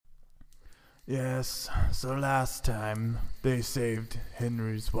Yes, so last time they saved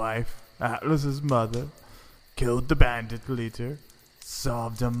Henry's wife, Atlas's mother, killed the bandit leader,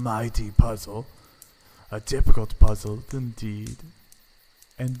 solved a mighty puzzle, a difficult puzzle indeed.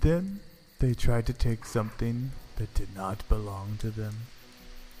 And then they tried to take something that did not belong to them.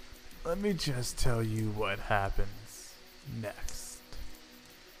 Let me just tell you what happens next.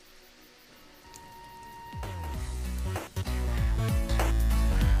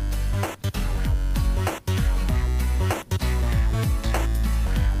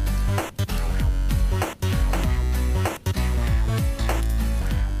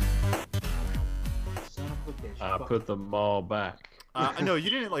 Son of a bitch. I put them all back. No, you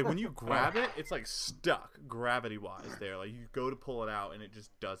didn't. Like when you grab it, it's like stuck gravity-wise there. Like you go to pull it out and it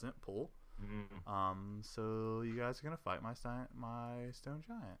just doesn't pull. So you guys are gonna fight my stone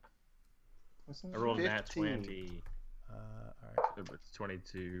giant. I rolled a nat 15. 20. All right. So it's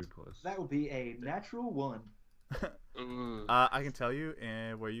 22 plus. That would be a natural one. I can tell you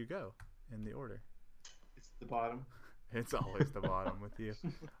where you go in the order. It's the bottom. It's always the bottom with you.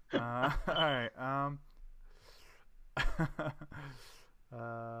 All right.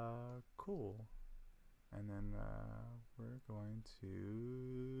 Cool. And then we're going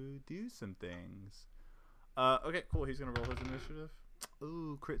to do some things. Okay, cool. He's gonna roll his initiative.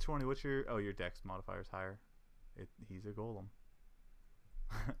 Ooh, crit 20. What's your dex modifier's higher? He's a golem.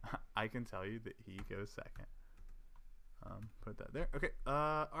 I can tell you that he goes second. Put that there. Okay.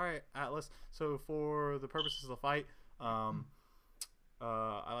 All right, Atlas. So for the purposes of the fight, I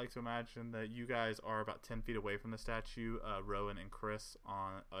like to imagine that you guys are about 10 feet away from the statue. Rowan and Chris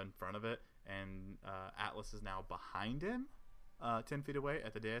in front of it, and Atlas is now behind him, 10 feet away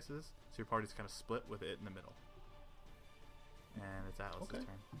at the daises. So your party's kind of split with it in the middle. And it's Atlas's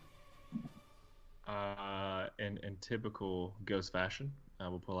turn. In typical ghost fashion, I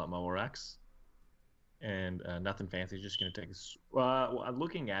will pull out my war axe. And nothing fancy, just going to take a...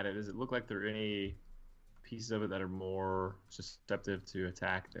 looking at it, does it look like there are any pieces of it that are more susceptible to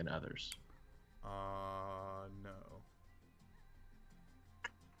attack than others? No.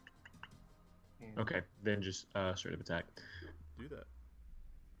 Okay, then just straight up attack. Do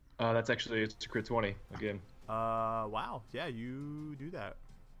that. It's a crit 20 again. Wow. Yeah, you do that.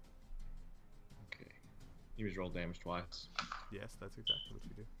 Okay. You just roll damage twice. Yes, that's exactly what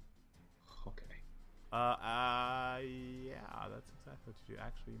you do. Okay. Yeah, that's exactly what you do.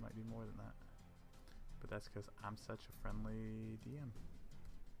 Actually, you might do more than that. But that's because I'm such a friendly DM.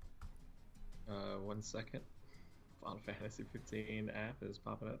 1 second. Final Fantasy 15 app is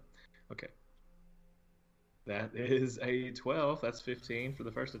popping up. Okay. That is a 12. That's 15 for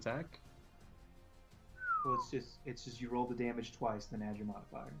the first attack. Well, it's just you roll the damage twice, then add your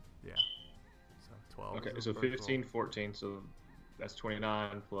modifier. Yeah. So 12. Okay, is so the first 15, roll. 14, so that's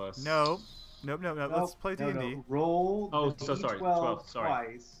 29 plus... Nope. Let's play D&D. No. Roll the so sorry. D12 12, sorry.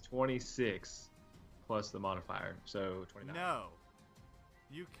 twice. 26 plus the modifier, so 29. No.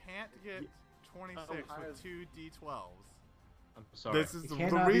 You can't get 26 higher. with two D12s. I'm sorry. This is It the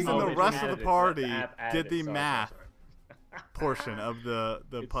cannot be reason more the than rest of added the it. party The app added did it. the Sorry, math sorry. portion of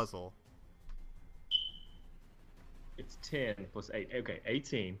the puzzle. It's 10 plus 8. Okay,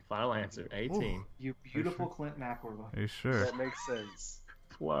 18. Final answer. 18 You beautiful Clint McElroy. Are you sure? That makes sense.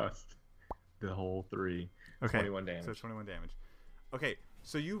 plus the whole 3. Okay. 21 damage. So 21 damage. Okay,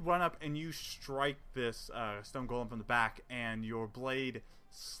 so you run up and you strike this stone golem from the back, and your blade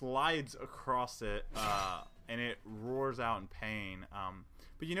slides across it, and it roars out in pain.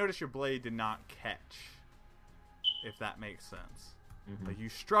 But you notice your blade did not catch, if that makes sense. Mhm. Like you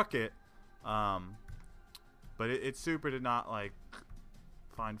struck it, but it super did not like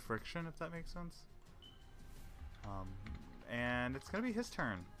find friction, if that makes sense. And it's gonna be his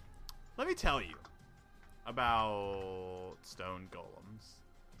turn. Let me tell you about stone golems.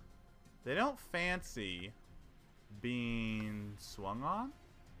 They don't fancy being swung on.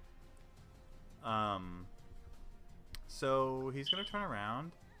 So he's gonna turn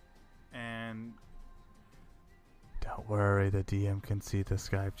around and Don't worry, the DM can see the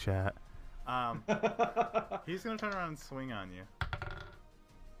Skype chat. he's gonna turn around and swing on you.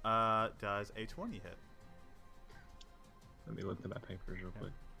 Does a 20 hit? Let me look at my papers real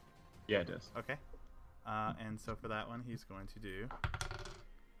quick. Yeah, it does. Okay. And so for that one, he's going to do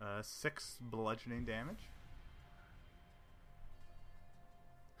 6 bludgeoning damage.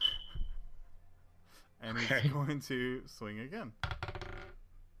 And Okay. he's going to swing again.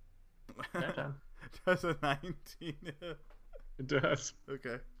 That time. Does a 19 hit? It does.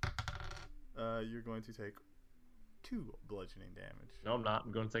 Okay. You're going to take 2 bludgeoning damage. No, I'm not.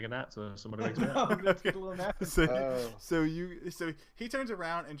 I'm going to take a nap, so somebody wakes me No, up. I'm gonna take a little nap. So, Oh. so he turns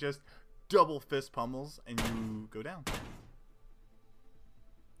around and just double fist pummels, and you go down.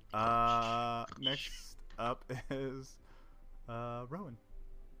 Next up is Rowan.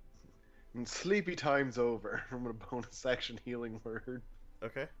 And sleepy time's over. I'm gonna bonus action healing word,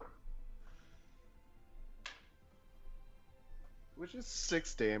 Okay. which is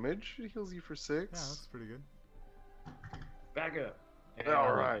 6 damage. It heals you for 6. Yeah, that's pretty good. Back up.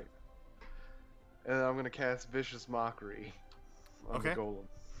 All right. And I'm gonna cast Vicious Mockery on Okay. the golem.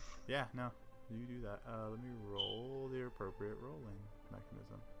 Yeah, no, you do that. Let me roll the appropriate rolling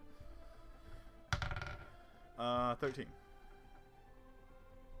mechanism. 13.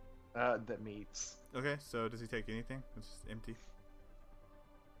 That meets. Okay, so does he take anything? It's just empty.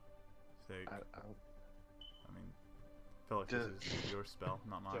 Take. I I mean, I feel like this is your spell,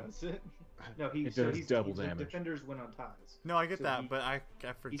 not mine. Does it? No, It does double the damage. defenders win on ties. No, I get So that, he- but I He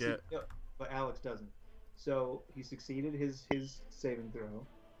forget. no, but Alex doesn't. So he succeeded his saving throw,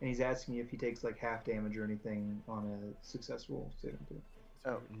 and he's asking if he takes like half damage or anything on a successful saving throw.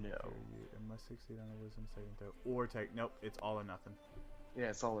 Oh, no. You must succeed on a wisdom saving throw or take. Nope, it's all or nothing. Yeah,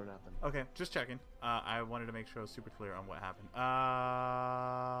 it's all or nothing. Okay, just checking. I wanted to make sure I was super clear on what happened.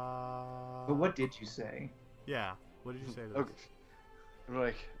 But what did you say? Yeah. What did you say to this? Okay. I'm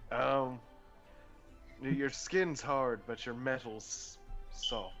like, your skin's hard, but your metal's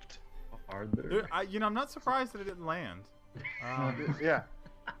soft. Hard Dude, I'm not surprised that it didn't land. Yeah.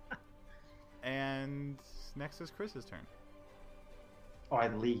 And next is Chris's turn. Oh, I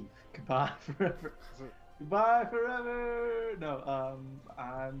leave. Goodbye forever. Goodbye forever. No,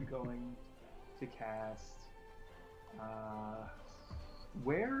 I'm going to cast.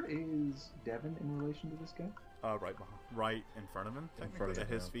 Where is Devin in relation to this guy? Right in front of him, technically, front of at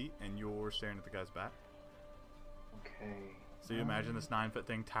him, his yeah. feet, and you're staring at the guy's back. Okay. So you imagine this 9-foot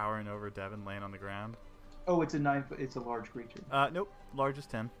thing towering over Devin, laying on the ground. Oh, it's a 9-foot. It's a large creature. Nope, largest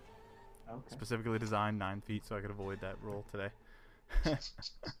 10. Okay. Specifically designed 9 feet, so I could avoid that roll today.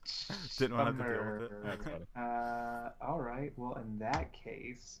 Didn't want to have to deal with it. That's funny. All right. Well, in that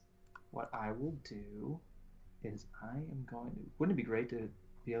case, what I will do is I am going to. Wouldn't it be great to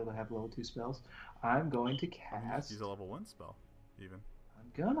be able to have level 2 spells? I'm going to cast. Use a level 1 spell, even.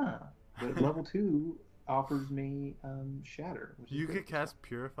 I'm gonna. But level 2 offers me Shatter. Which is You great. could cast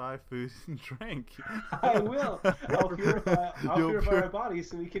Purify Food and Drink. I will. I'll purify. You'll Purify pur- our bodies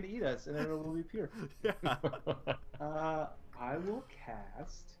so we can eat us, and then it will be pure. Yeah. I will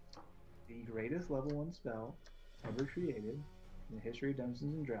cast the greatest level 1 spell ever created in the history of Dungeons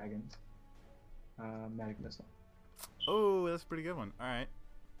and Dragons, Magic Missile. Oh, that's a pretty good one. All right.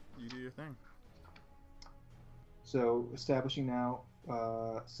 You do your thing. So, establishing now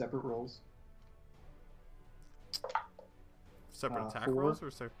separate rolls. Separate attack 4. rolls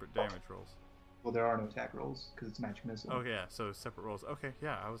or separate damage rolls? Well, there are no attack rolls because it's Magic Missile. Oh, yeah. So separate rolls. Okay,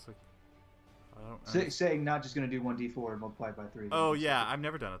 yeah. I was like, I don't. Saying not just going to do 1d4 and multiply it by 3. Oh, yeah. I've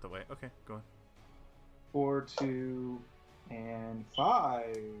never done it that way. Okay, go on. 4, 2, and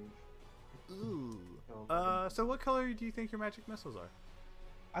 5. Ooh. So, So what color do you think your magic missiles are?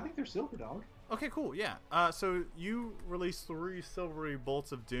 I think they're silver, dog. Okay, cool. Yeah. So you release 3 silvery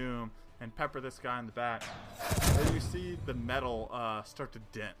bolts of doom and pepper this guy in the back, and you see the metal start to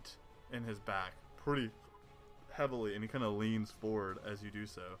dent in his back pretty heavily, and he kind of leans forward as you do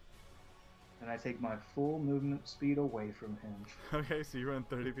so. And I take my full movement speed away from him. Okay, so you run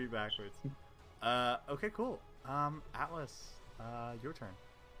 30 feet backwards. Okay, cool. Atlas, your turn.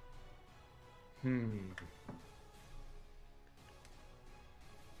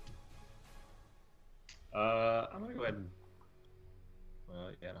 I'm gonna go ahead and.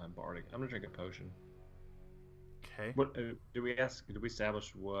 Well, yeah, I'm bardic. I'm gonna drink a potion. Okay. What did we ask? Did we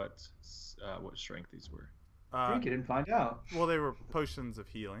establish what strength these were? Drink it and find out. Well, they were potions of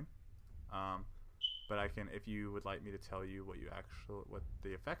healing. But I can, if you would like me to tell you what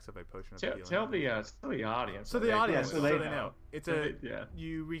the effects of a potion of healing. Tell the audience. So the They- audience, so so they they know. know. It's So a yeah,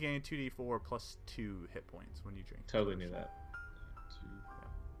 you regain 2d4 plus 2 hit points when you drink. totally knew that.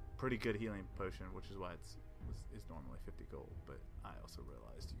 Pretty good healing potion, which is why is normally 50 gold. But I also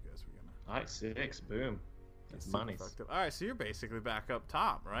realized you guys were gonna. All right, 6. Boom. That's super money. fucked up. All right, so you're basically back up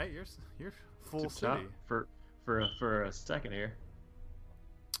top, right? You're full city. For a second here.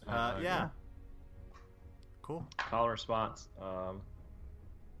 Yeah. Cool. Call and response.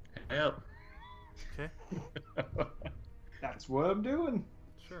 Help. Okay. That's what I'm doing.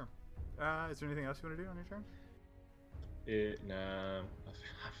 Sure. Is there anything else you want to do on your turn? No,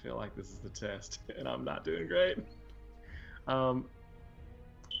 I feel like this is the test, and I'm not doing great. No,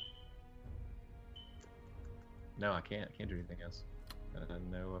 I can't. I can't do anything else.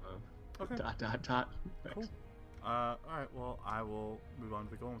 No. Okay. Dot. Cool. Thanks. All right. Well, I will move on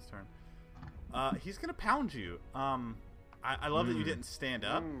to the golem's turn. He's gonna pound you. I love that you didn't stand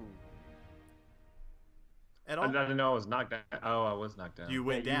up at I all. didn't know I was knocked down. Oh, I was knocked down. You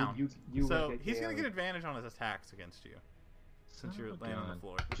went Yeah, down. You So went he's gonna KO'd, get advantage on his attacks against you, since you're laying on the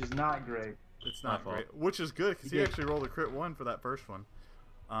floor. which is not great. It's My not fault. great, which is good because he Yeah. actually rolled a crit 1 for that first one.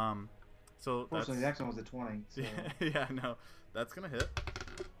 So Fortunately, the that's next one was a 20. So. yeah, no, that's gonna hit.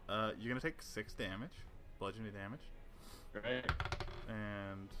 You're gonna take 6 damage, bludgeoning damage, Right.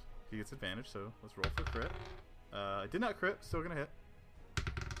 and he gets advantage. So let's roll for crit. I did not crit, still gonna hit.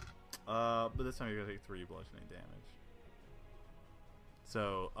 But this time you're gonna take 3 bludgeoning damage.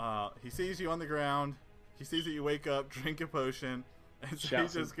 So he sees you on the ground. He sees that you wake up, drink a potion, and so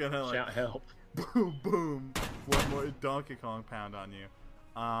he's just gonna like shout help. boom, boom, one more Donkey Kong pound on you.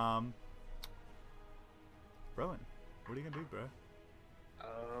 Rowan, what are you gonna do, bro?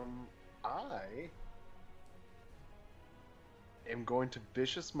 I am going to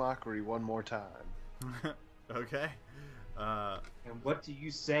vicious mockery one more time. Okay. And what do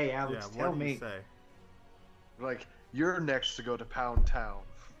you say, Alex? Yeah, Tell what do me. you say? Like, you're next to go to Pound Town.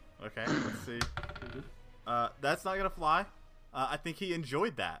 Okay, let's see. That's not gonna fly. I think he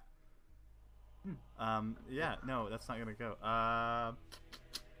enjoyed that. Yeah, no, that's not gonna go.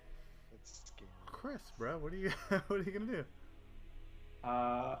 That's scary. Chris, bro, what are you what are you gonna do?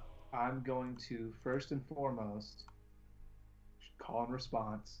 I'm going to first and foremost call and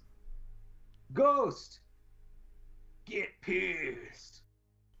response. Ghost, get pissed.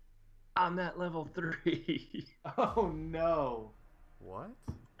 I'm at level 3. Oh no! What?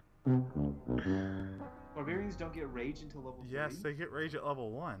 Barbarians don't get rage until level 3. Yes, they get rage at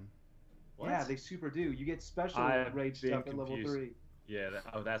level 1. Yeah, they super do. You get special I've rage been stuff at level confused. 3. Yeah.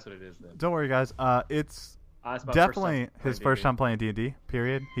 That's what it is then. Don't worry, guys. It's It's my definitely first time his playing first time playing D&D.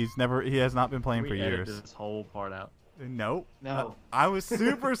 Period. He has not been playing Can for we edit years. this whole part out. Nope. No. I was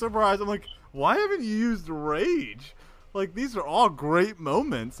super surprised. I'm like, why haven't you used rage? Like, these are all great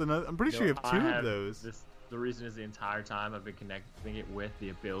moments, and I'm pretty sure you have 2 of those. The reason is the entire time I've been connecting it with the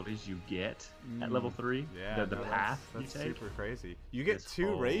abilities you get at level 3. Yeah, the no, path that's you take. super crazy. You get This 2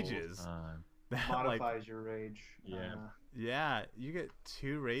 whole rages. time. That, Modifies like, your rage. Yeah. yeah, you get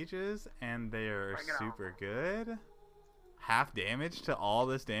 2 rages, and they are super good. Half damage to all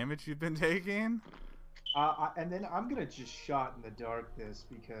this damage you've been taking. And then I'm gonna just shot in the dark this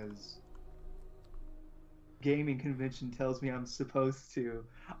because gaming convention tells me I'm supposed to.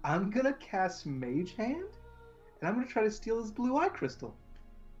 I'm gonna cast Mage Hand, and I'm gonna try to steal his blue eye crystal.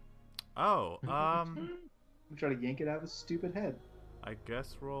 Oh, I'm gonna try to yank it out of his stupid head. I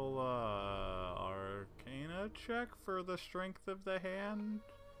guess roll Arcana check for the strength of the hand,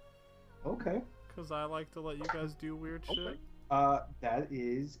 Okay. because I like to let you guys do weird shit. That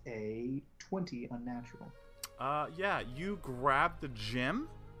is a 20 unnatural. Yeah, you grab the gem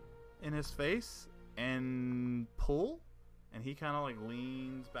in his face and pull, and he kind of like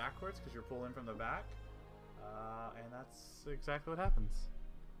leans backwards because you're pulling from the back, and that's exactly what happens.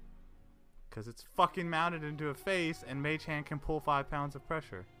 Because it's fucking mounted into a face, and Mage Hand can pull 5 pounds of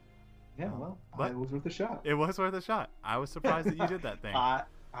pressure. Yeah, well, But- it was worth a shot. It was worth a shot. I was surprised that you did that thing. I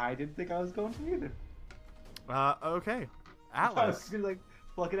didn't think I was going to either. Okay. I was Atlas. gonna like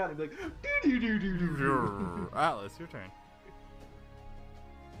pluck it out and be like, doo doo doo doo doo. Atlas, your turn.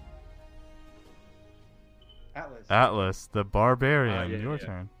 Atlas, the barbarian, yeah, your yeah.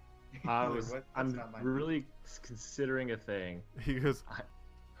 turn. What? That's I'm not mine. really considering a thing. He goes,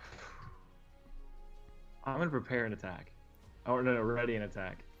 I'm gonna prepare an attack. Oh no, ready an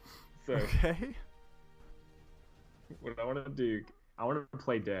attack. So okay. what I want to do, I want to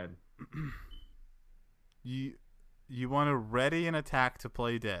play dead. You want to ready an attack to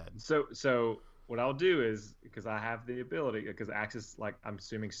play dead. So what I'll do is, because I have the ability, because axe is like, I'm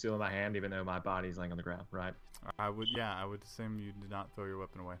assuming still in my hand, even though my body's laying on the ground, right? I would assume you did not throw your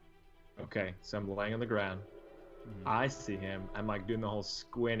weapon away. Okay, so I'm laying on the ground. I see him. I'm like doing the whole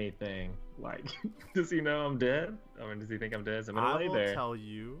squinty thing. Like, does he know I'm dead? I mean, does he think I'm dead? So I'm gonna I lay will there. tell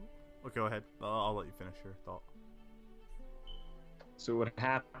you. Oh, go ahead. I'll let you finish your thought. So what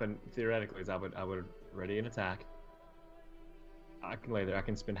happened theoretically is I would ready an attack. I can lay there. I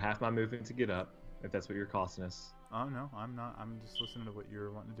can spend half my movement to get up, if that's what you're costing us. Oh no, I'm not. I'm just listening to what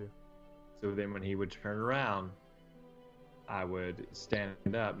you're wanting to do. So then when he would turn around, I would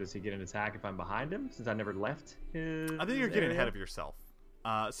stand up. Does he get an attack if I'm behind him, since I never left his I think you're getting area? ahead of yourself.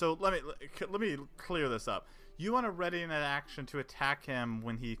 So let me clear this up. You want to ready an action to attack him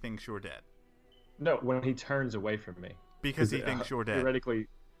when he thinks you're dead, No, when he turns away from me. because he thinks you're dead. Theoretically,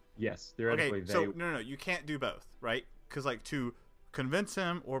 yes. Theoretically, Okay, so no, you can't do both, right? Because like to convince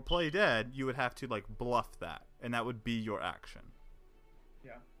him or play dead, you would have to like bluff that, and that would be your action.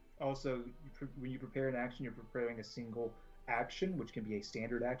 Yeah. Also, when you prepare an action, you're preparing a single action, which can be a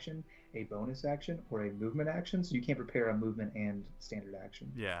standard action, a bonus action, or a movement action. So you can't prepare a movement and standard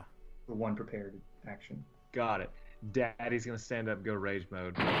action Yeah. for one prepared action. Got it. Daddy's gonna stand up, go rage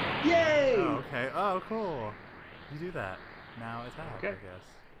mode. Yay! Oh, okay. Oh, cool. You do that. Now attack, I Okay. guess.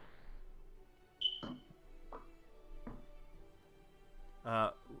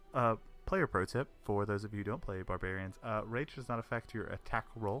 Player pro tip for those of you who don't play barbarians: rage does not affect your attack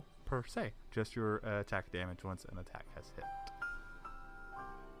roll per se, just your attack damage once an attack has hit.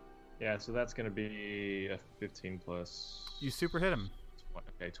 Yeah, so that's gonna be a 15 plus. You super hit him.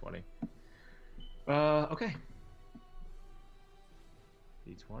 Okay, 20. Okay.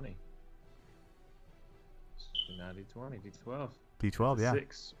 D20. Not D20, D12. D12, yeah.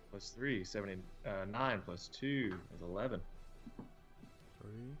 6 plus 3, 9 plus 2 is 11.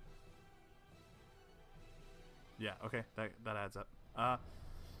 3. Yeah, okay, that adds up.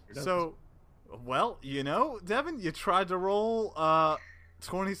 So, well, Devin, you tried to roll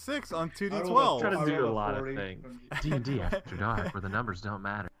 26 on 2d12. Try to I do rolled a lot of 40 things. from- D&D After Dark, where the numbers don't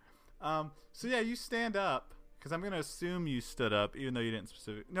matter. So yeah, you stand up, because I'm going to assume you stood up, even though you didn't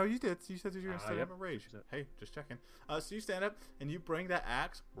specifically... No, you did. You said that you were going to stand Yep. up and rage. Hey, just checking. So you stand up, and you bring that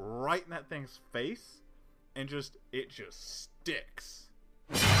axe right in that thing's face, and it just sticks.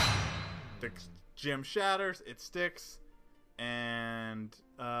 The gem shatters, it sticks, and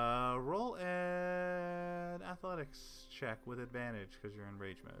roll an athletics check with advantage, because you're in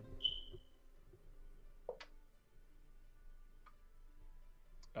rage mode.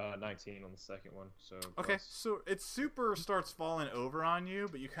 19 on the second one. So Okay, plus- so it super starts falling over on you,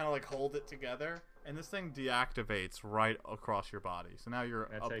 but you kind of like hold it together, and this thing deactivates right across your body. So now you're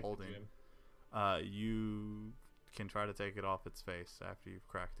I take the upholding. gem. You can try to take it off its face after you've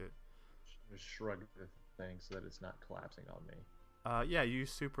cracked it. Just shrug the thing so that it's not collapsing on me. Yeah, you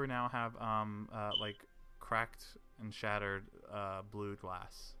super now have like cracked and shattered blue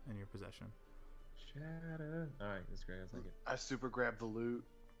glass in your possession. Shatter. Alright, that's great. I'll take it. I super grab the loot.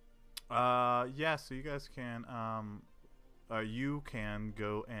 Yeah, so you guys can you can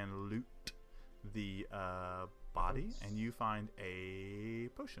go and loot the body, and you find a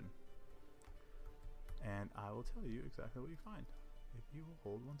potion. And I will tell you exactly what you find if you will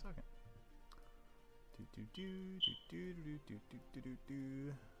hold 1 second.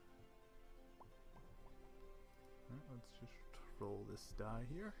 Let's just roll this die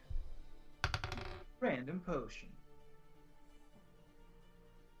here. Random potion.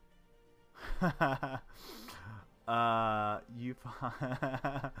 You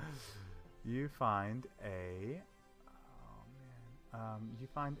find you find a you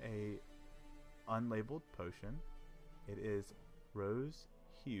find a unlabeled potion. It is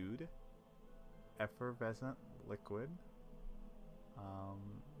rose-hued effervescent liquid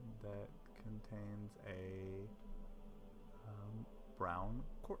that contains a brown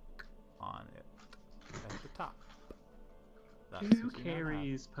cork on it at the top. That's Who what you now have.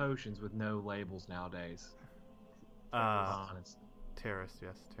 carries potions with no labels nowadays? Honest. Terrace,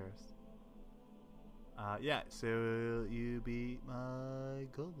 yes, Terrace. Yeah, so you beat my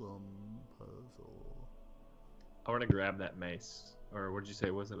golem puzzle. I want to grab that mace. Or what did you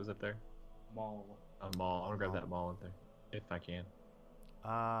say was up there? Maul. A maul. I want to grab that maul up there. If I can.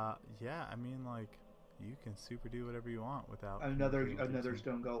 Yeah, I mean, like, you can super do whatever you want without... Another being able to-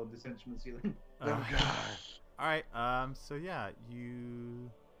 stone golem descends from the ceiling. Oh gosh. Alright, so yeah, you...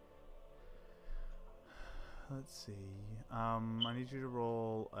 Let's see. I need you to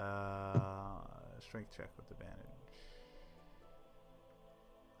roll a strength check with advantage.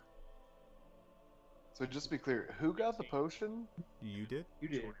 So just to be clear, who got the potion? You did? You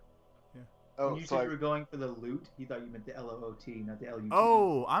did. Oh, When you so said I, you were going for the loot, he thought you meant the L-O-O-T, not the L-U-T.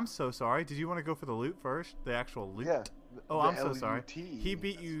 Oh, I'm so sorry. Did you want to go for the loot first? The actual loot? yeah. Oh, the I'm so sorry. LUT. He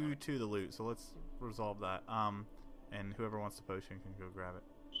beat you to the loot, so let's resolve that. And whoever wants the potion can go grab it.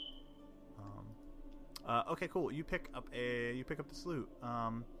 Okay, cool. You pick up this loot.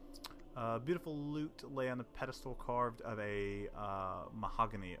 Beautiful loot lay on the pedestal carved of a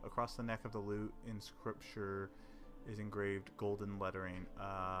mahogany. Across the neck of the loot, in scripture, is engraved golden lettering.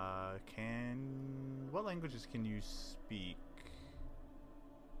 What languages can you speak?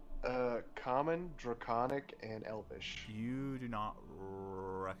 Common, Draconic, and Elvish. You do not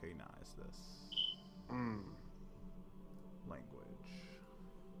recognize this language.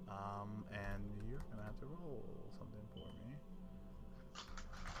 And you're gonna have to roll something for me.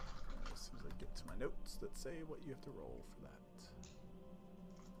 As soon as I get to my notes that say what you have to roll for that.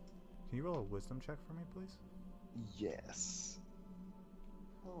 Can you roll a wisdom check for me, please? Yes.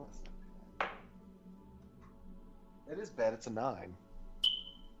 Oh, that is bad. It's a 9.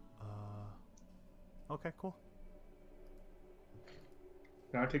 Okay, cool.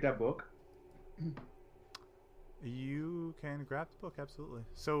 Can I take that book? You can grab the book, absolutely.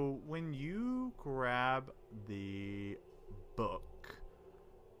 So when you grab the book,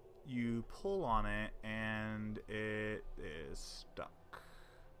 you pull on it and it is stuck.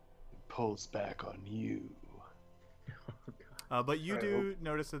 Pulls back on you. But you I do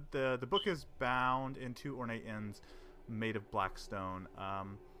notice that the book is bound in two ornate ends made of black stone.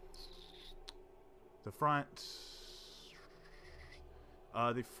 The front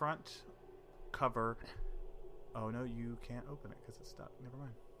cover. Oh no, you can't open it because it's stuck. Never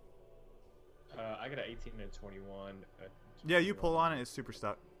mind. I got an 18 and a 21. Yeah, you pull on it, it's super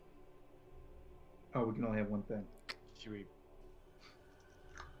stuck. Oh, we can only have one thing. Should we?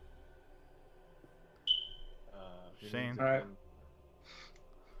 Shane. All right.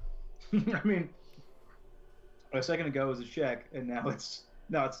 I mean, a second ago was a check, and now it's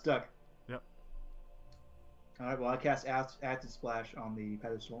stuck. Yep. All right. Well, I cast acid splash on the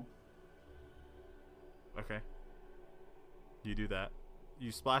pedestal. Okay. You do that.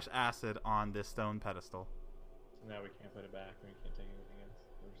 You splash acid on this stone pedestal. So now we can't put it back. We can't take anything else.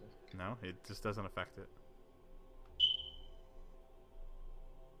 What is this? No, it just doesn't affect it.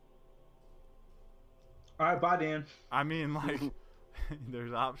 All right. Bye, Dan. I mean, like,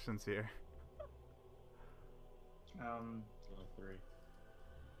 there's options here. Um. Level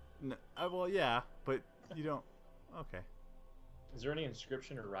 3. Well, yeah, but you don't. Okay. Is there any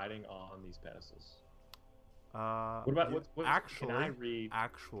inscription or writing on these pedestals? What What about what? Actually, Can I read?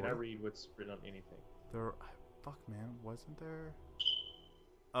 Actually, Can I read what's written on anything? there. Fuck, man, wasn't there?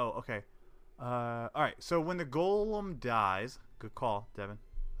 Oh, okay. All right. So when the golem dies, good call, Devin.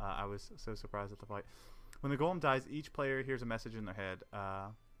 I was so surprised at the fight. When the golem dies, each player hears a message in their head.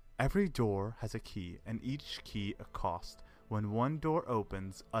 Every door has a key, and each key a cost. When one door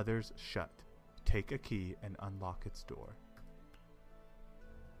opens, others shut. Take a key and unlock its door.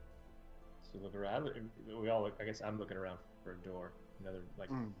 So look around. We all look. I guess I'm looking around for a door. Another like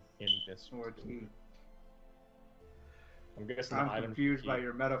in this. Or a key. I'm guessing the I'm item confused key. by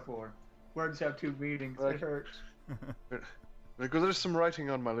your metaphor. Words have two meanings. Right. It hurts. Because there's some writing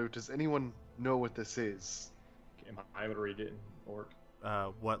on my loot. Does anyone know what this is? Am I able to read it in Orc?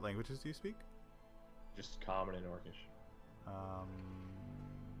 What languages do you speak? Just common and Orcish.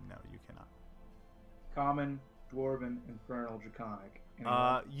 No, you cannot. Common, Dwarven, Infernal, Draconic.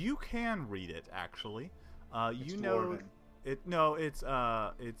 You can read it actually. It's You know Dwarven. it. No, it's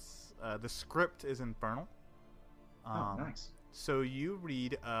the script is infernal. Oh, nice. So you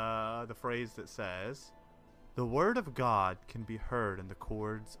read the phrase that says, "The word of God can be heard in the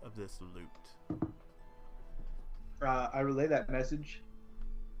chords of this lute." I relay that message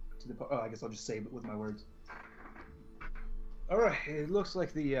to the. Oh, I guess I'll just say it with my words. All right. It looks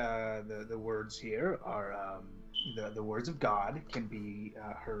like the words here are the words of God can be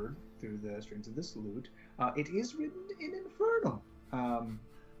heard through the strings of this lute. It is written in Infernal.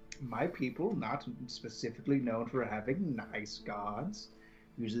 My people, not specifically known for having nice gods.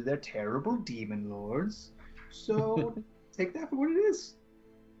 Usually they're terrible demon lords. So take that for what it is.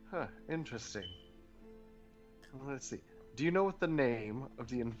 Huh, interesting. Let's see. Do you know what the name of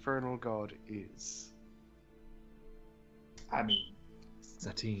the infernal god is? I mean,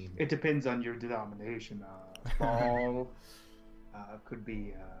 Satine. it depends on your denomination. Baal, could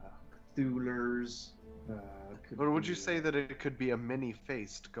be Cthulhu's. Or would you say that it could be a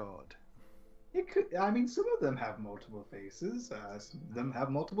many-faced god? It could. I mean, some of them have multiple faces. Some of them have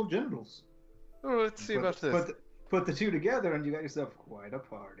multiple genitals. Oh, let's see about this. Put the two together, and you got yourself quite a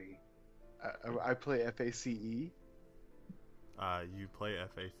party. I play FACE. You play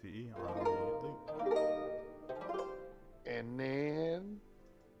FACE on the lute. And then...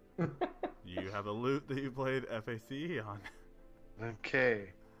 You have a lute that you played FACE on.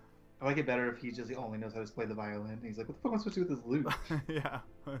 Okay. I like it better if he just only knows how to play the violin. He's like, what the fuck am I supposed to do with this lute? Yeah.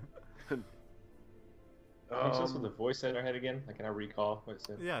 Makes sense with the voice in our head again. Like, can I recall what it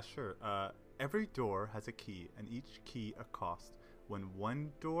said? Yeah, sure. Every door has a key, and each key a cost. When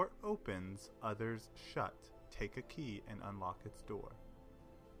one door opens, others shut. Take a key and unlock its door.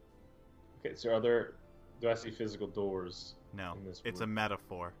 Okay, so do I see physical doors No, in this it's room? a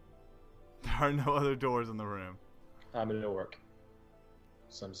metaphor. There are no other doors in the room. I'm in Orc.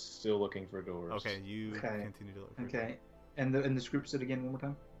 So I'm still looking for doors. Okay, you Okay. continue to look. for Okay. And the script said again one more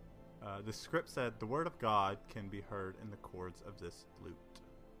time? The script said, "The word of God can be heard in the chords of this lute."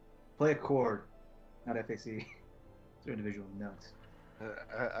 Play a chord, not FAC. They're individual notes.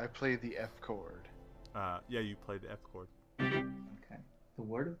 I play the F chord. Yeah, you played the F chord. Okay. The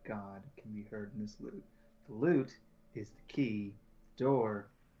word of God can be heard in this lute. The lute is the key. The door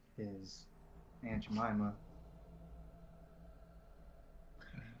is Aunt Jemima.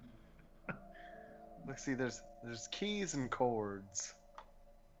 Let's see. There's keys and cords.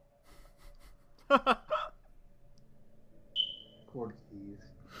 Cord keys.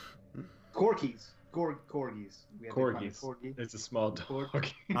 Corgis. Corgis. We have to find a Corgis. corgi. It's a small dog.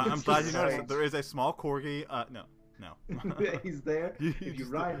 I'm glad you noticed that there is a small corgi. No. He's there. If you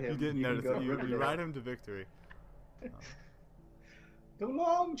just- ride him, You didn't you can notice go it. to You Riverdale. ride him to victory. Go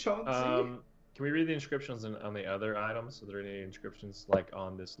long, Chauncey. Can we read the inscriptions on the other items? Are there any inscriptions like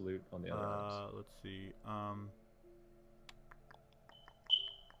on this loot on the other items? Let's see.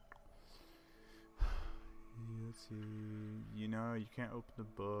 Let's see. You know, you can't open the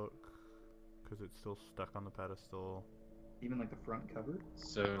book because it's still stuck on the pedestal. Even like the front cover.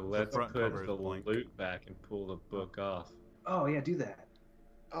 So let's front put cover is the blank. loot back and pull the book off. Oh yeah, do that.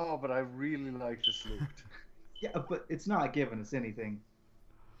 Oh, but I really like this loot. Yeah, but it's not giving us anything.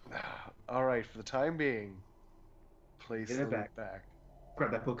 All right, for the time being, place Get the it loot back. back.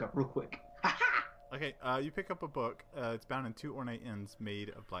 Grab that book up real quick. Okay, you pick up a book. It's bound in 2 ornate ends made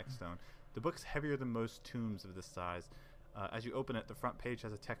of black stone. The book's heavier than most tomes of this size. As you open it, the front page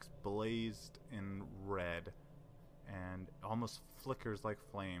has a text blazed in red and almost flickers like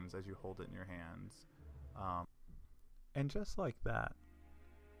flames as you hold it in your hands. And just like that,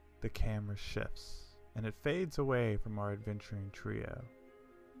 the camera shifts and it fades away from our adventuring trio,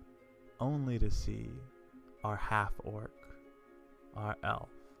 only to see our half-orc, our elf,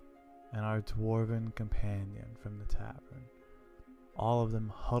 and our dwarven companion from the tavern, all of them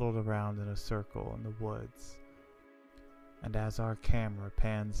huddled around in a circle in the woods. And as our camera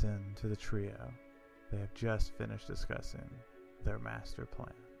pans in to the trio, they have just finished discussing their master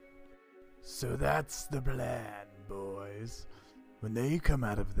plan. So that's the plan, boys. When they come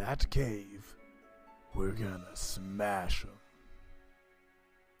out of that cave, we're gonna smash them.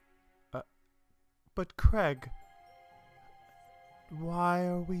 But Craig, why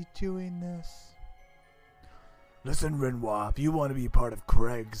are we doing this? Listen, Renoir, if you want to be part of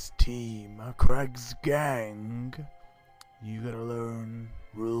Craig's team, Craig's gang, you gotta learn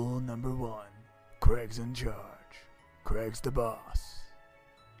rule number 1. Craig's in charge. Craig's the boss.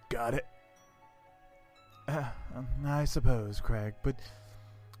 Got it? I suppose, Craig, but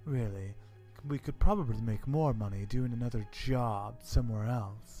really, we could probably make more money doing another job somewhere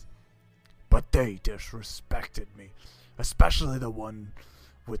else. But they disrespected me, especially the one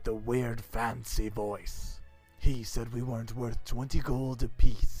with the weird fancy voice. He said we weren't worth 20 gold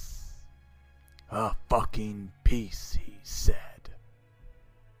apiece. A fucking piece, he said.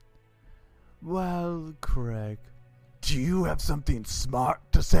 Well, Craig, Do you have something smart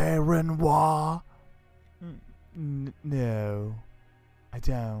to say, Renoir? no, I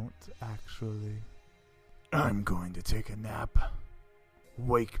don't, actually. I'm going to take a nap.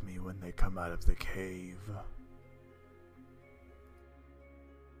 Wake me when they come out of the cave.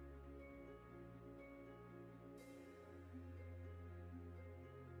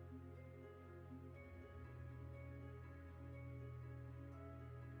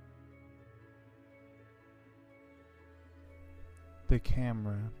 The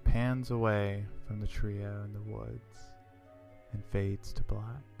camera pans away from the trio in the woods and fades to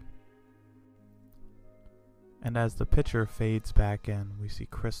black. And as the picture fades back in, we see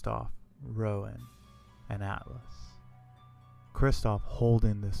Kristoff, Rowan, and Atlas. Kristoff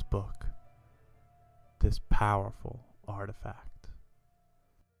holding this book, this powerful artifact.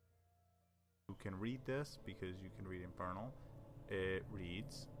 You can read this because you can read Infernal. It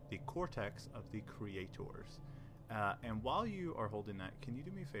reads, "The Cortex of the Creators." And while you are holding that, can you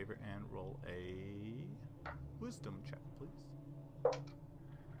do me a favor and roll a wisdom check, please?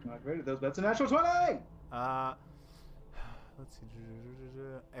 Not great at those, but that's a natural 20! Let's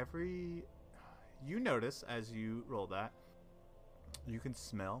see. You notice as you roll that, you can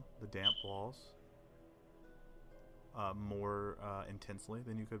smell the damp walls more intensely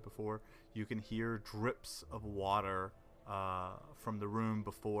than you could before. You can hear drips of water from the room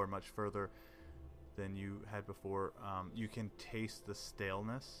before, much further than you had before. You can taste the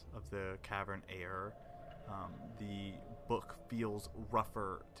staleness of the cavern air. The book feels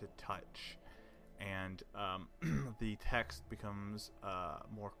rougher to touch, and the text becomes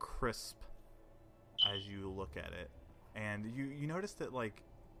more crisp as you look at it. And you notice that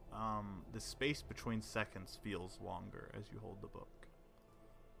the space between seconds feels longer as you hold the book.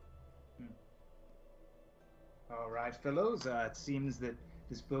 All right, fellows. It seems that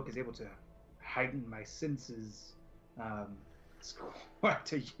this book is able to heighten my senses. It's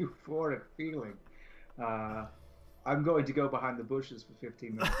quite a euphoric feeling. I'm going to go behind the bushes for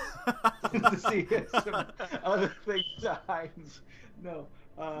 15 minutes to see if some other things to hide. No.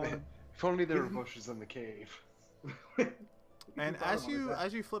 If only there were bushes in the cave. And as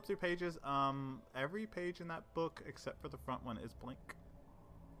you flip through pages, every page in that book except for the front one is blank.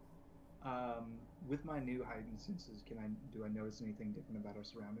 With my new heightened senses, do I notice anything different about our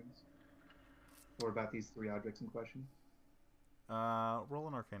surroundings, or about these three objects in question? Roll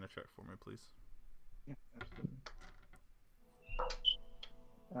an Arcana check for me, please. Yeah, absolutely.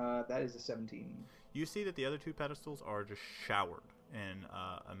 That is a 17. You see that the other two pedestals are just showered in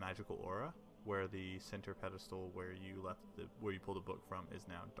a magical aura, where the center pedestal where you pulled the book from is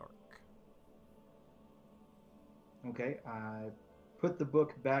now dark. Okay, I put the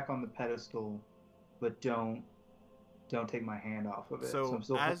book back on the pedestal, but don't take my hand off of it. So I'm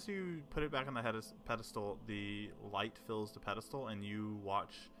still as you put it back on the pedestal, the light fills the pedestal, and you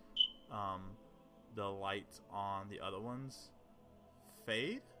watch the light on the other ones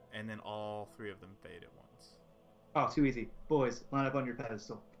fade, and then all three of them fade at once. Oh, too easy. Boys, line up on your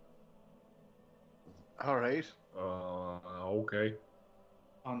pedestal. All right. Okay.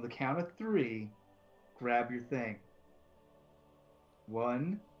 On the count of 3, grab your thing.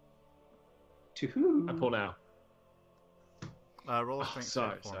 1, 2. I pull now. Roll a strength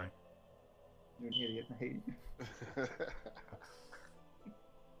sorry. save for me. You're an idiot. I hate you.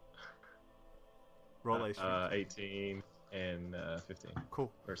 Roll a strength. 18 and 15. Cool.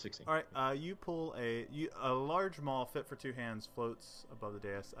 Or 16. All right. You pull a large maul fit for 2 hands floats above the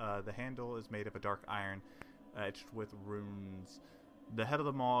dais. The handle is made of a dark iron, etched with runes. The head of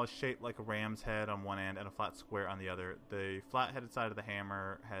the maul is shaped like a ram's head on one end and a flat square on the other. The flat-headed side of the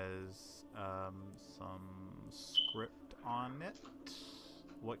hammer has some script on it.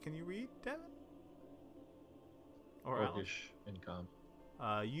 What can you read, Devin? Or Alex? Orcish income.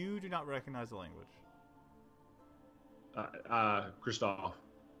 You do not recognize the language. Christoph,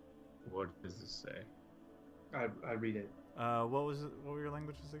 what does this say? I read it. What were your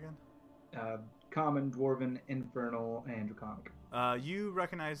languages again? Common, Dwarven, Infernal, and Draconic. You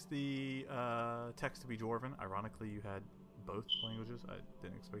recognize the text to be Dwarven. Ironically, you had both languages. I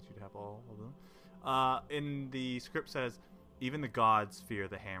didn't expect you to have all of them. In the script says, even the gods fear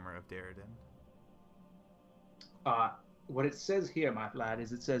the hammer of Derridin. What it says here, my lad,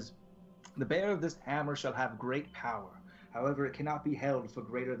 is it says, the bearer of this hammer shall have great power. However, it cannot be held for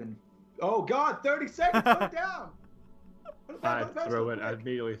greater than... Oh, God, 30 seconds! Put it down! Put it back on the pedestal, I quick!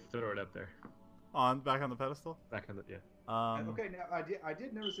 immediately throw it up there. Back on the pedestal? Back on the, yeah. Okay, now I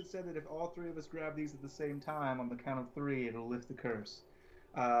did notice it said that if all 3 of us grab these at the same time, on the count of 3, it'll lift the curse.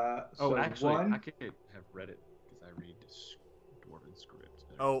 So actually, 1... I could have read it because I read Dwarven script.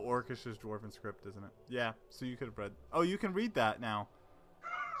 Oh, Orcish is Dwarven script, isn't it? Yeah, so you could have read... Oh, you can read that now.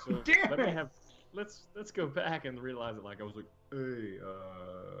 So Damn it! Let's go back and realize it. Like I was like, hey,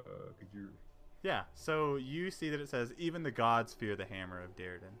 could you? Yeah, so you see that it says, even the gods fear the hammer of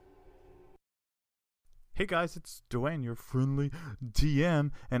Derridin. Hey guys, it's Dwayne, your friendly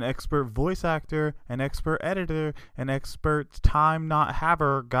DM, an expert voice actor, an expert editor, an expert time not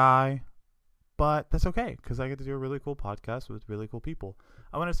haver guy. But that's okay, because I get to do a really cool podcast with really cool people.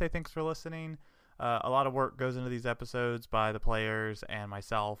 I want to say thanks for listening. A lot of work goes into these episodes by the players and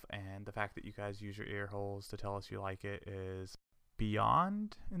myself, and the fact that you guys use your ear holes to tell us you like it is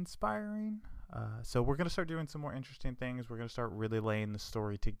beyond inspiring. So we're going to start doing some more interesting things. We're going to start really laying the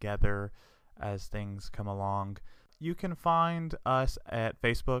story together as things come along. You can find us at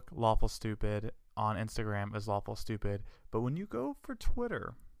Facebook, Lawful Stupid, on Instagram as Lawful Stupid, but when you go for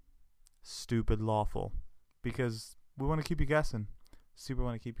Twitter, Stupid Lawful, because we want to keep you guessing. Super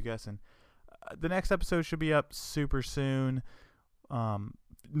want to keep you guessing. The next episode should be up super soon.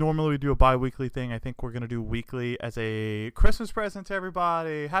 Normally we do a bi-weekly thing. I think we're going to do weekly as a Christmas present to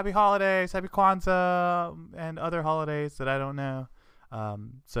everybody. Happy holidays, happy Kwanzaa, and other holidays that I don't know.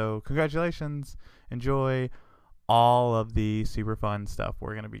 So congratulations. Enjoy all of the super fun stuff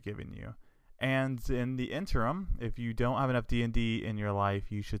we're going to be giving you. And in the interim, if you don't have enough D&D in your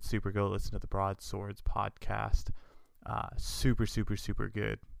life, you should super go listen to the Broadswords podcast. Super, super, super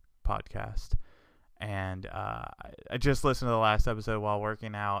good podcast. And I just listened to the last episode while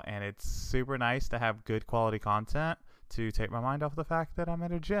working out, and it's super nice to have good quality content to take my mind off the fact that I'm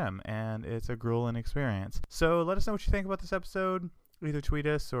at a gym, and it's a grueling experience. So let us know what you think about this episode. Either tweet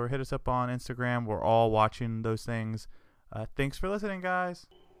us or hit us up on Instagram. We're all watching those things. Thanks for listening, guys.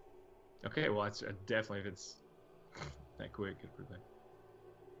 Okay, well, it's definitely if it's that quick, it's pretty bad.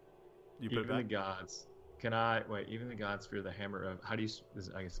 You put Even it the back? gods. Can I wait? Even the gods fear the hammer of. How do you?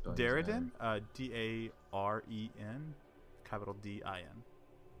 I guess spell Derridin, Daren, capital DIN.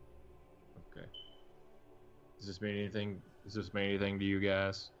 Okay. Does this mean anything? Does this mean anything to you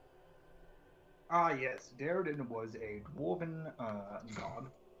guys? Yes, Derridin was a dwarven god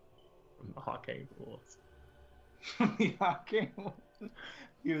from the Arcane Wars. The Arcane Wars.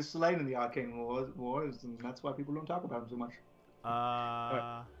 He was slain in the Arcane Wars, and that's why people don't talk about him so much.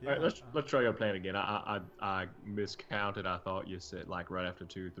 All right, let's try your plan again. I miscounted. I thought you said like right after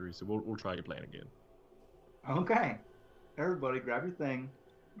 2, 3. So we'll try your plan again. Okay. Everybody, grab your thing,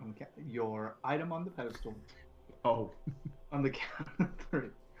 your item on the pedestal. Oh. On the count of 3.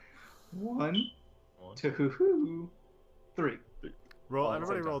 1, One. 2, 3. Roll. All at the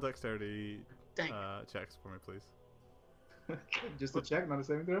Everybody same roll time. dexterity Dang. checks for me, please. Just a check, not a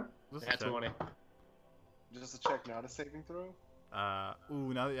saving throw. Just a That's check. 20. Just a check, not a saving throw.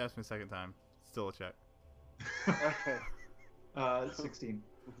 Ooh, now that you asked me a second time, still a check. Okay. 16.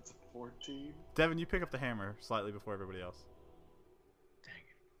 It's a 14. Devin, you pick up the hammer slightly before everybody else.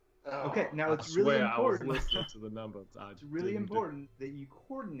 Oh. Okay, now I it's really swear I was important. listening to the numbers. It's really important that you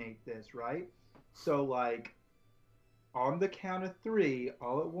coordinate this, right? So, like, on the count of 3,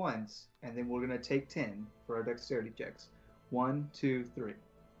 all at once, and then we're gonna take 10 for our dexterity checks. 1, 2, 3.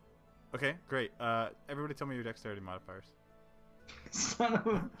 Okay, great. Everybody tell me your dexterity modifiers. Son of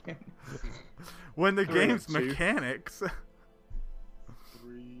a bitch. When the Three, game's 2. mechanics.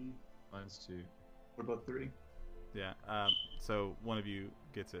 3. Mine's 2. What about 3? Yeah. So one of you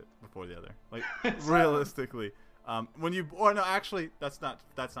gets it before the other. Like realistically, when you or no, actually that's not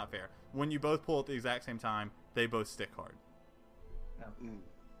fair. When you both pull at the exact same time, they both stick hard. Mm.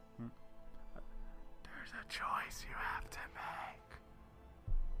 There's a choice you have to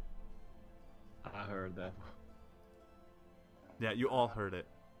make. I heard that. Yeah, you all heard it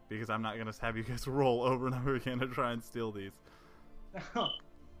because I'm not gonna have you guys roll over and over again to try and steal these.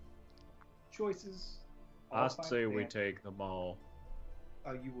 Choices. I all fine say we there. take them all.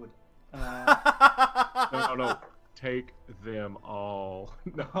 Oh, you would. No. Take them all.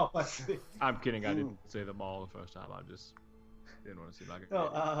 No, No, I see. I'm kidding. I didn't say them all the first time. I just didn't want to seem like a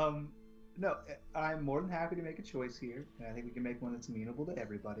No, no, I'm more than happy to make a choice here, and I think we can make one that's amenable to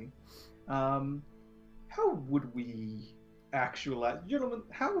everybody. How would we actualize, gentlemen?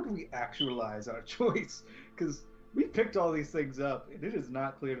 How would we actualize our choice? Because we picked all these things up, and it is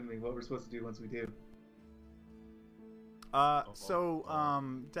not clear to me what we're supposed to do once we do.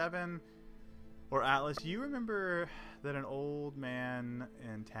 Devin or Atlas, you remember that an old man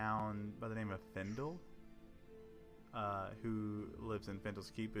in town by the name of Fendel, who lives in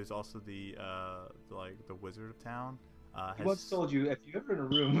Fendel's Keep, is also the wizard of town. He once told you if you're ever in a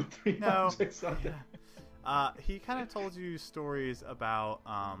room with 3 No. objects on there. He kind of told you stories about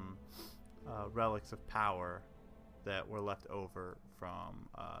relics of power that were left over from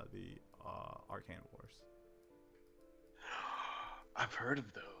the Arcane Wars. I've heard of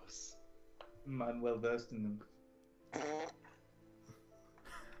those. I'm well versed in them.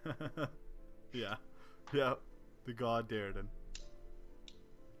 Yeah, the god Darden.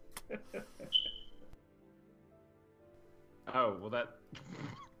 Oh, well that...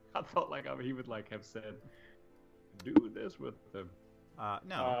 I thought like he would like have said, do this with them.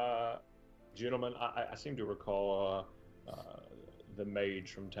 No. Gentlemen, I seem to recall the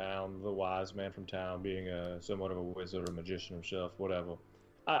mage from town, the wise man from town, being somewhat of a wizard or magician himself, whatever.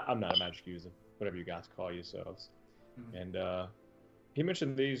 I'm not a magic user, whatever you guys call yourselves. Mhm. And he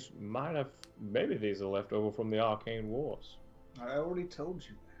mentioned maybe these are left over from the Arcane Wars. I already told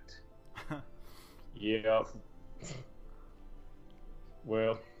you that. Yep.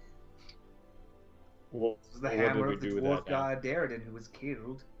 Well, what This is the did hammer we of the do with dwarf that now? god Darden, who was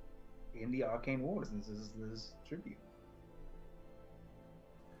killed in the Arcane Wars, and this is his tribute.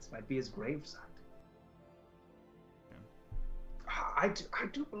 This might be his gravesite. I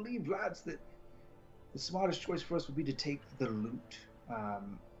do believe, lads, that the smartest choice for us would be to take the loot.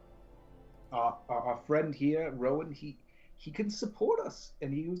 Our friend here, Rowan, he can support us,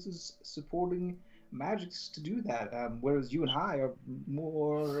 and he uses supporting magics to do that, whereas you and I are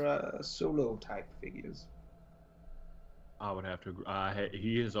more solo type figures. I would have to agree.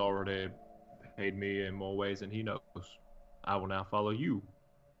 He has already paid me in more ways than he knows. I will now follow you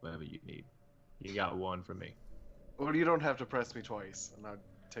wherever you need. You got one from me. Well, you don't have to press me twice, and I'll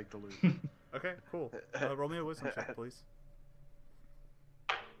take the loot. Okay, cool. Roll me a wisdom check, please.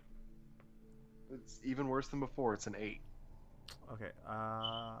 It's even worse than before. It's an 8. Okay,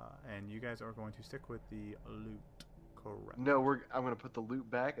 and you guys are going to stick with the loot, correct? No, I'm gonna put the loot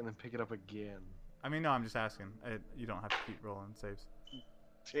back and then pick it up again. I mean, no, I'm just asking. You don't have to keep rolling saves.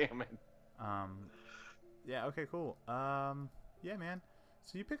 Damn it. Yeah, okay, cool. Yeah, man.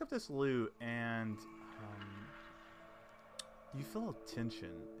 So you pick up this loot, and you feel a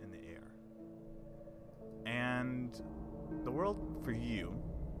tension in the air. And the world, for you,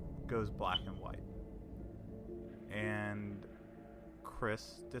 goes black and white. And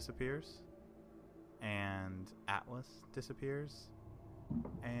Chris disappears, and Atlas disappears,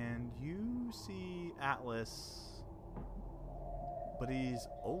 and you see Atlas, but he's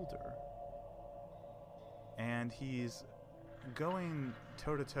older, and he's going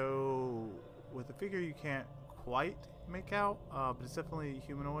toe-to-toe with a figure you can't quite make out, but it's definitely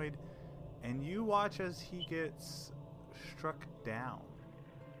humanoid, and you watch as he gets struck down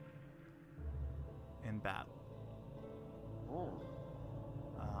in battle. Oh.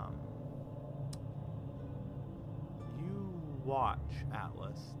 You watch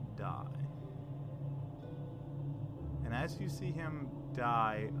Atlas die, and as you see him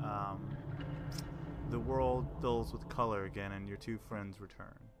die, the world fills with color again, and your two friends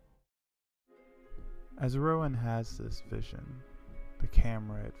return. As Rowan has this vision, the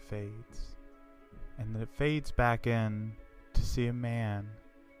camera, it fades, and then it fades back in to see a man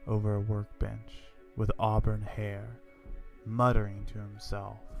over a workbench with auburn hair, muttering to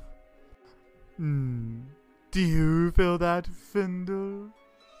himself. Do you feel that, Findle?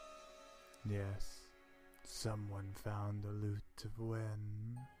 Yes, someone found the loot of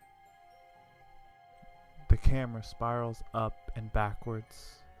Wen. The camera spirals up and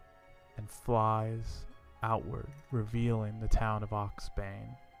backwards and flies outward, revealing the town of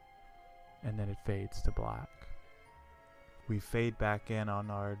Oxbane, and then it fades to black. We fade back in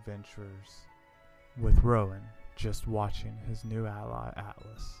on our adventurers, with Rowan just watching his new ally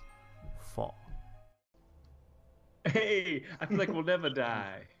Atlas fall. Hey, I feel like we'll never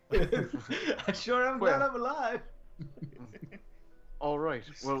die. I sure am glad I'm alive. All right.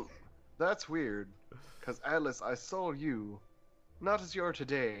 Well, that's weird. Because, Atlas, I saw you, not as you are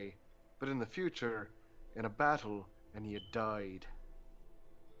today, but in the future, in a battle, and you died.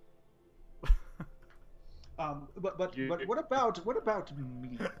 But what about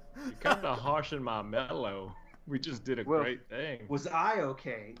me? You're kind of harshing my mellow. We just did a Well, great thing. Was I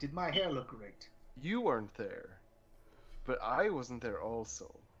okay? Did my hair look great? You weren't there, but I wasn't there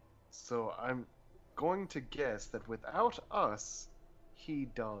also. So I'm going to guess that without us, he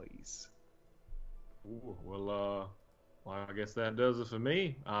dies. Ooh, well, I guess that does it for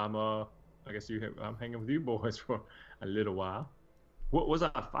me. I'm hanging with you boys for a little while. What was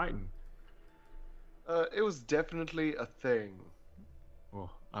I fighting? It was definitely a thing. Oh,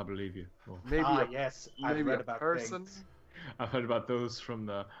 I believe you. Oh, Maybe Yes, I've maybe read a about person. things. I've heard about those from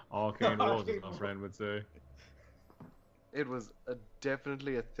the Arcane Wars, as my friend would say. It was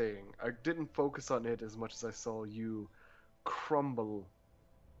definitely a thing. I didn't focus on it as much as I saw you crumble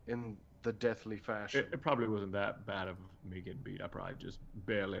in the deathly fashion. It probably wasn't that bad of me getting beat. I probably just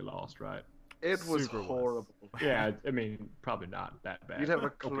barely lost, right? It was Super was. horrible. Yeah, I mean, probably not that bad. You'd have a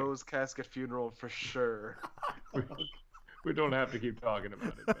Okay, closed casket funeral for sure. we don't have to keep talking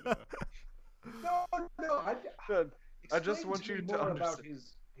about it. But, No. Good. I Explain just want to you me to more about understand.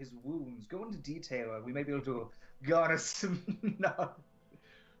 his wounds. Go into detail. We may be able to garner some. No.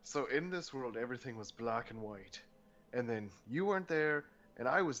 So in this world, everything was black and white, and then you weren't there, and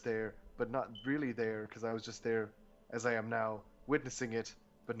I was there, but not really there because I was just there, as I am now, witnessing it,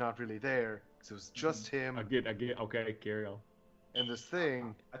 but not really there because it was just him I get. Okay, carry on. and this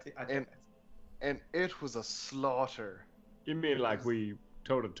thing, and it was a slaughter. You mean like we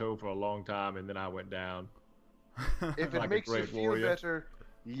toe to toe for a long time, and then I went down? If Like it a makes you great feel warrior? better,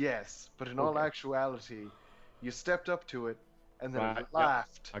 yes, but in all Okay. actuality, you stepped up to it, and then Right, it yep,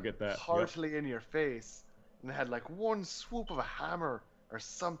 laughed I get that. Yep. heartily in your face, and it had like one swoop of a hammer or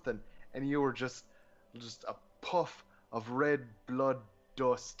something, and you were just a puff of red blood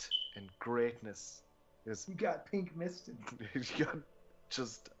dust and greatness. It was You got pink misted. you got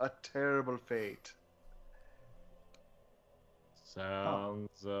just a terrible fate.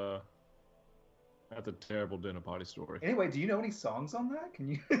 Sounds. That's a terrible dinner party story. Anyway, do you know any songs on that? Can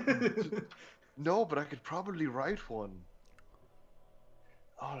you? No, but I could probably write one.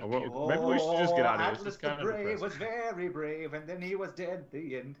 Oh, Oh, well, maybe we should just get out of here. This Atlas is the kind of Brave depressing. was very brave, and then he was dead.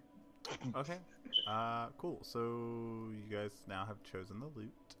 The end. Okay. Cool. So you guys now have chosen the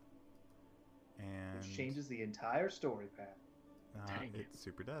loot, and Which changes the entire story path. Dang it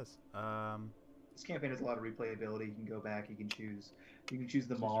super does. This campaign has a lot of replayability. You can go back. You can choose. You can choose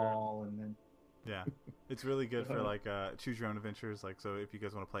them This is all, and then. Yeah, it's really good for like choose your own adventures. Like, so if you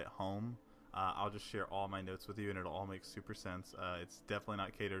guys want to play at home, I'll just share all my notes with you, and it'll all make super sense. It's definitely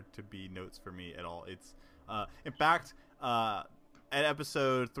not catered to be notes for me at all. It's in fact, at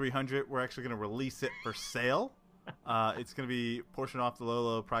episode 300, we're actually going to release it for sale. It's going to be portioned off the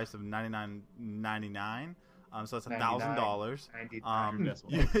low price of $99.99. So that's $1,000. That's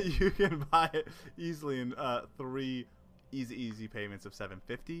You can buy it easily in 3 easy payments of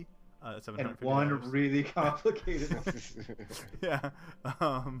 $750. and 750. one really complicated one. Yeah.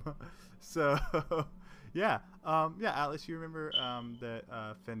 So, yeah. Yeah, Atlas, you remember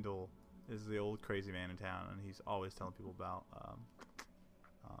that Fendel is the old crazy man in town, and he's always telling people about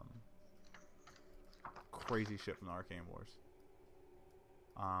crazy shit from the Arcane Wars.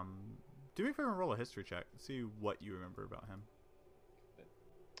 Do me a favor and roll a history check. See what you remember about him.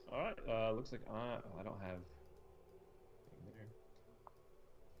 All right. Looks like I don't have.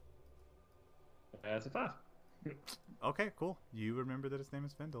 That's a 5. Okay, cool. You remember that his name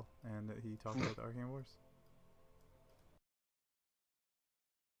is Fendel, and that he talked about the Arcane Wars.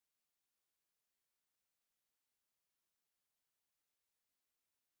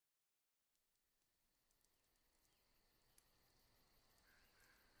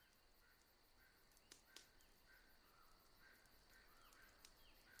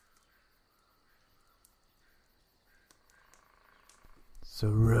 So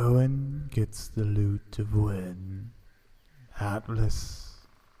Rowan gets the loot of Wynn. Atlas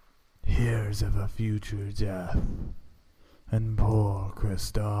hears of a future death, and poor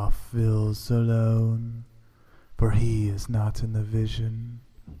Kristoff feels alone, for he is not in the vision,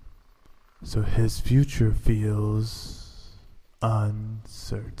 so his future feels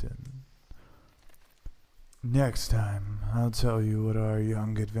uncertain. Next time, I'll tell you what our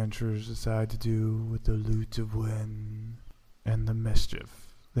young adventurers decide to do with the loot of Wynn and the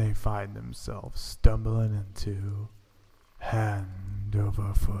mischief they find themselves stumbling into hand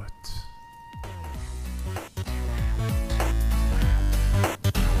over foot.